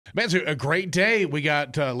Man, it's a great day. We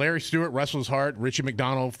got Larry Stewart, Restless Heart, Richie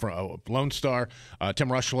McDonald from Lone Star, Tim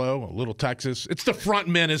Rushlow, Little Texas. It's the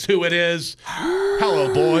Frontmen is who it is.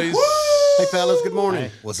 Hello, boys. Hey, fellas. Good morning.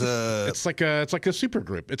 Hey, what's up? It's like a super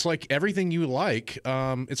group. It's like everything you like.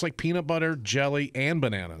 It's like peanut butter, jelly, and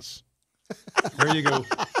bananas. There you go.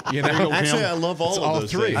 You know, Actually, I love all of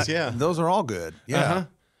those three. things. Yeah, Those are all good. Yeah.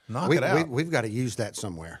 Knock it out. We've got to use that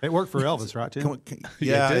somewhere. It worked for Elvis, right, Tim?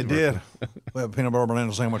 Yeah, it did. Well, peanut butter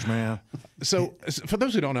banana sandwich, man. So, for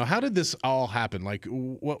those who don't know, how did this all happen? Like,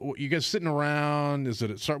 what you guys sitting around? Is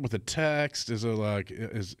it start with a text? Is it like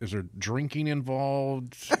is there drinking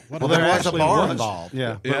involved? Well, there was a bar involved.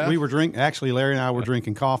 Yeah, Yeah. but we were Actually, Larry and I were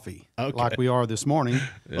drinking coffee, like we are this morning.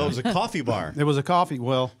 Well, it was a coffee bar. It was a coffee.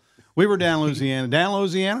 Well, we were down in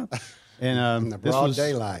Louisiana, and In the broad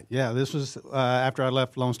daylight. Yeah, this was after I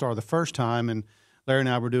left Lone Star the first time, and Larry and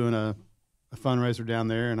I were doing a fundraiser down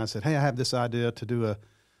there, and I said, hey, I have this idea to do a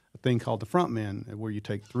thing called the Frontmen, where you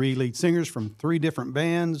take 3 lead singers from 3 different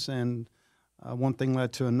bands, and one thing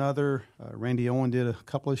led to another. Randy Owen did a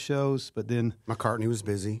couple of shows, but then McCartney was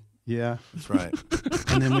busy. yeah, That's right.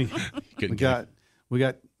 and then we Good got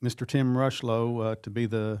Mr. Tim Rushlow to be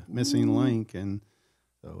the missing link, and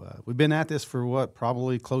so we've been at this for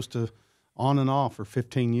probably close to on and off for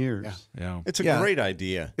 15 years. Yeah. It's a great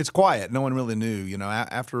idea. It's quiet. No one really knew. You know,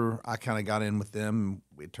 after I kind of got in with them,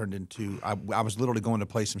 it turned into I was literally going to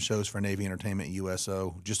play some shows for Navy Entertainment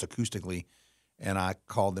USO just acoustically, and I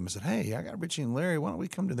called them and said, "Hey, I got Richie and Larry. Why don't we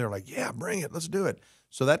come to?" They're like, "Yeah, bring it. Let's do it."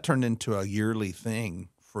 So that turned into a yearly thing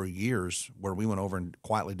for years, where we went over and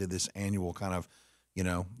quietly did this annual kind of, you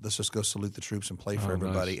know, let's just go salute the troops and play for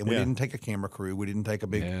everybody. Nice. And we didn't take a camera crew. We didn't take a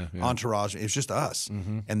big Yeah. entourage. It was just us.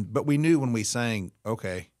 But we knew when we sang,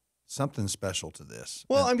 okay, something special to this.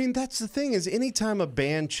 Well, I mean, that's the thing is anytime a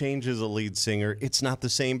band changes a lead singer, it's not the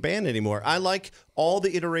same band anymore. I like all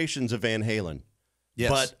the iterations of Van Halen.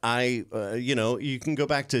 Yes. But you can go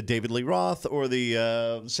back to David Lee Roth or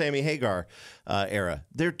the Sammy Hagar era.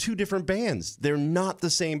 They're 2 different bands. They're not the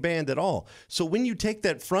same band at all. So when you take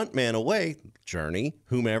that front man away, Journey,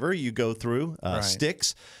 whomever you go through,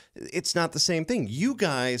 Styx, it's not the same thing. You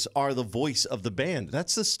guys are the voice of the band.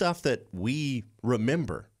 That's the stuff that we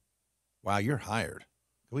remember. Wow, you're hired.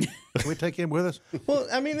 Can we take him with us? Well,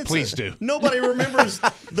 I mean, Please do. Nobody remembers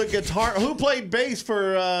the guitar. Who played bass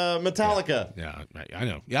for Metallica? Yeah, I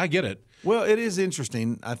know. Yeah, I get it. Well, it is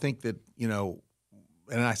interesting. I think that, you know,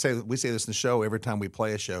 and we say this in the show every time we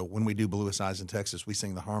play a show. When we do Bluest Eyes in Texas, we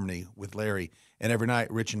sing the harmony with Larry. And every night,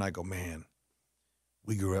 Rich and I go, man,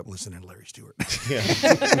 we grew up listening to Larry Stewart. Yeah.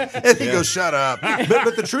 And he goes, shut up.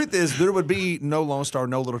 But the truth is, there would be no Lone Star,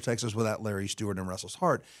 no Little Texas without Larry Stewart and Restless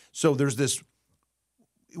Heart. So there's this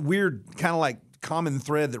weird kind of like common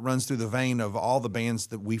thread that runs through the vein of all the bands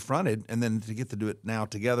that we fronted, and then to get to do it now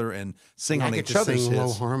together and sing on I each get to other's sing Low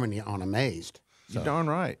hits. Harmony on Amazed. You're darn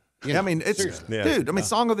right. Yeah, I mean, it's Yeah. dude. I mean,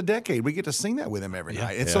 song of the decade. We get to sing that with him every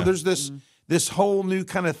night, and so Yeah. there's this whole new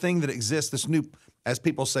kind of thing that exists. This new, as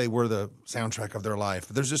people say, we're the soundtrack of their life.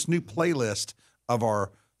 There's this new playlist of our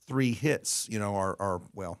 3 hits. You know, our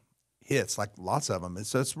hits, like lots of them. And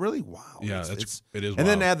so it's really wild. Yeah, it is. And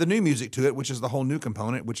then wild. add the new music to it, which is the whole new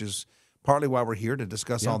component, which is partly why we're here to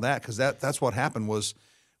discuss all that, because that's what happened was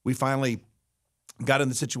we finally got in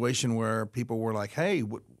the situation where people were like, hey,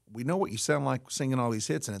 we know what you sound like singing all these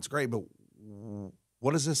hits, and it's great, but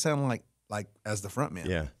what does this sound like as the frontman?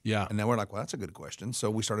 Yeah. Yeah. And then we're like, well, that's a good question.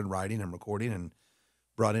 So we started writing and recording and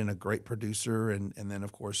brought in a great producer, and then,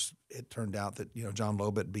 of course, it turned out that, you know, John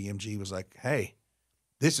Loeb at BMG was like, hey,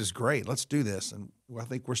 this is great. Let's do this. And I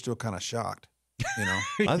think we're still kind of shocked. You know,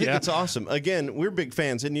 I think it's awesome. Again, we're big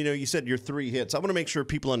fans, and you said your 3 hits. I want to make sure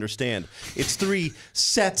people understand. It's 3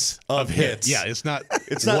 sets of hits. Yeah, it's not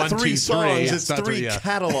 3 1, 2, songs. 3. It's not 3 yeah.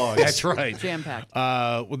 catalogs. That's right. Jam packed.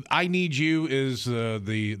 I Need You is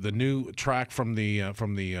the new track from the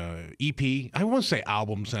EP. I want to say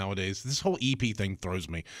albums nowadays. This whole EP thing throws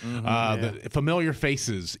me. The Familiar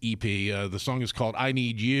Faces EP. The song is called I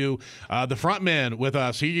Need You. The Frontmen with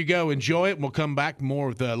us. Here you go. Enjoy it. We'll come back more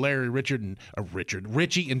with Larry,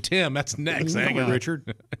 Richie, and Tim. That's next. Hang on.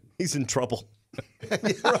 Richard. He's in trouble.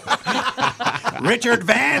 Richard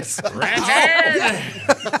Vance. The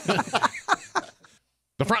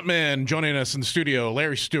Frontmen joining us in the studio,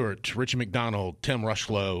 Larry Stewart, Richie McDonald, Tim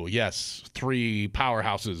Rushlow. Yes, 3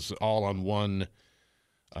 powerhouses all on one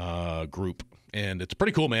group. And it's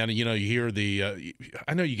pretty cool, man. And, you know, you hear the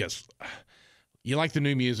I know you guys, you like the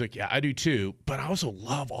new music. Yeah, I do too. But I also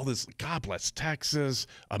love all this God Bless Texas,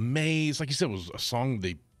 Amaze. Like you said, it was a song of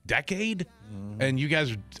the decade. And you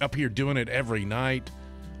guys are up here doing it every night.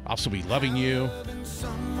 Also be Loving You.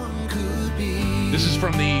 Someone could be This is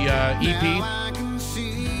from the EP.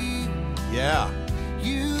 Yeah.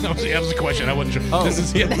 No, see, that was a question. I wasn't sure. Oh. This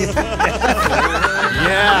is it.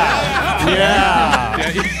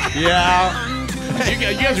 Yeah. You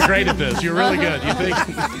guys are great at this. You're really good. You think?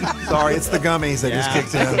 Sorry, it's the gummies that just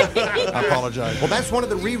kicked in. I apologize. Well, that's one of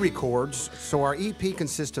the re-records. So our EP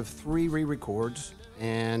consists of 3 re-records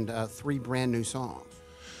and 3 brand new songs.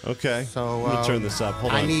 Okay. So let me turn this up.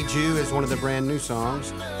 Hold on. I Need You is one of the brand new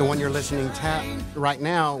songs. The one you're listening to right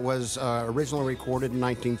now was originally recorded in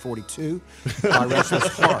 1942 by Restless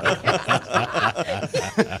Heart.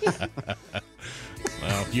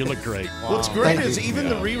 Well, you look great. What's great Thank is you. even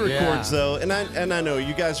the re-records, Yeah. though, and I know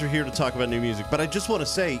you guys are here to talk about new music, but I just want to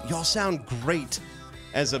say y'all sound great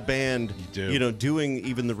as a band. You do. You know, doing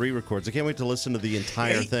even the re-records. I can't wait to listen to the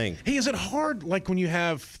entire thing. Hey, is it hard, like when you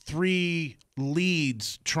have 3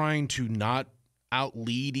 leads trying to not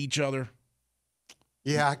out-lead each other?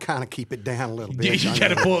 Yeah, I kind of keep it down a little bit. You got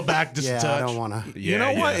to pull it back just Yeah, a touch. I don't want to. Yeah, You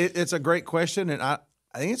know what? yeah. It's a great question, and the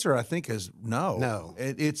answer I think is no. No.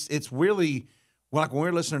 It's really like when we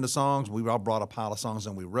were listening to songs, we all brought a pile of songs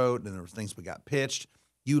and we wrote, and there were things we got pitched.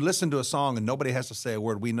 You listen to a song and nobody has to say a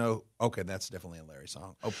word. We know, okay, that's definitely a Larry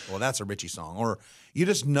song. Oh, well, that's a Richie song, or you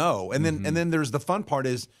just know. And then there's the fun part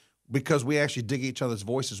is because we actually dig each other's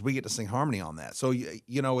voices, we get to sing harmony on that. So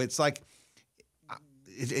you know, it's like.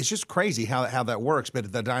 It's just crazy how that works,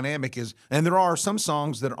 but the dynamic is, and there are some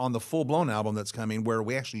songs that are on the full blown album that's coming where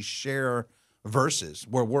we actually share verses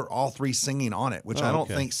where we're all 3 singing on it, which I don't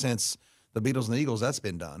think since the Beatles and the Eagles that's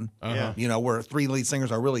been done. Yeah. You know, where 3 lead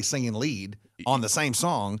singers are really singing lead on the same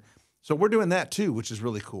song. So we're doing that too, which is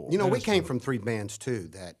really cool. You know, we came from 3 bands too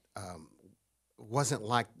that wasn't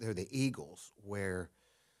like they're the Eagles, where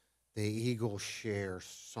the Eagles share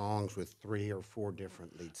songs with 3 or 4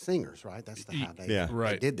 different lead singers, right? That's how they, Yeah. they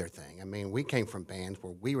Right. did their thing. I mean, we came from bands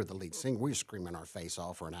where we were the lead singer. We were screaming our face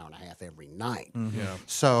off for an hour and a half every night. Yeah.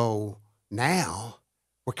 So now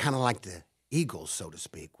we're kind of like the Eagles, so to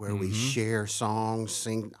speak, where we share songs,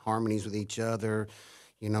 sing harmonies with each other.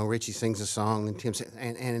 You know, Richie sings a song and Tim sings,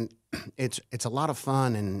 and it's a lot of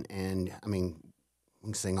fun, and I mean, we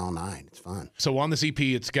can sing all night. It's fun. So on this EP,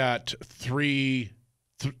 it's got 3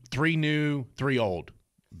 new, 3 old.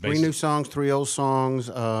 3 new songs, 3 old songs.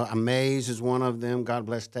 Amaze is one of them. God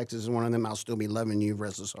Bless Texas is one of them. I'll Still Be Loving You,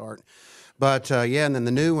 Restless Heart. But yeah, and then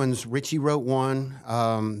the new ones, Richie wrote one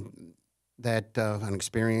that an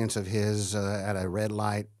experience of his at a red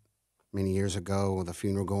light many years ago with a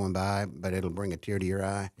funeral going by, but it'll bring a tear to your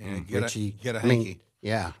eye. Yeah, Richie, get a I mean, hanky.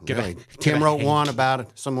 yeah, Get a- really. get Tim a wrote one hanky.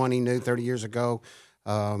 about someone he knew 30 years ago,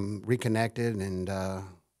 reconnected, and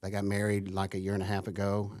they got married like a year and a half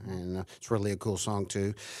ago, and it's really a cool song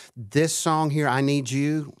too. This song here, I Need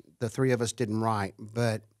You, the 3 of us didn't write,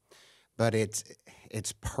 but it's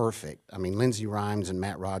perfect. I mean, Lindsey Rhymes and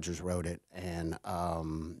Matt Rogers wrote it, and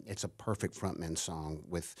it's a perfect frontman song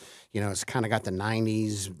with, you know, it's kind of got the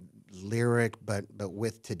 90s lyric, but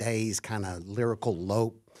with today's kind of lyrical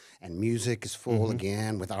lope, and music is full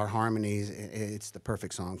again with our harmonies. It's the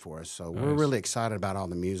perfect song for us. So we're really excited about all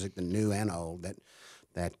the music, the new and old, that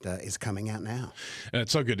is coming out now.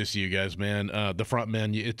 It's so good to see you guys, man. The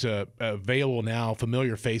Frontmen, it's available now.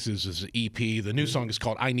 Familiar Faces is an EP. The new song is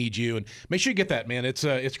called I Need You, and make sure you get that, man. It's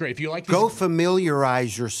great. If you like these, Go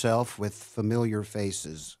familiarize yourself with Familiar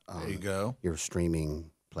Faces on There you go. your streaming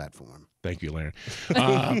platform. Thank you, Larry. The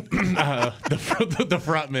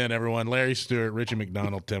Frontmen, everyone. Larry Stewart, Richie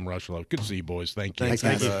McDonald, Tim Rushlow. Good to see you, boys. Thank you.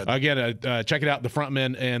 Thank you, bud. Again, check it out, The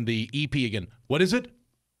Frontmen and the EP again. What is it?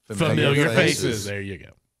 Familiar Faces. Faces. There you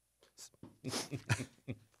go.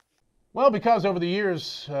 Well, because over the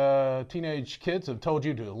years, teenage kids have told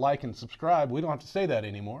you to like and subscribe, we don't have to say that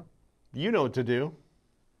anymore. You know what to do.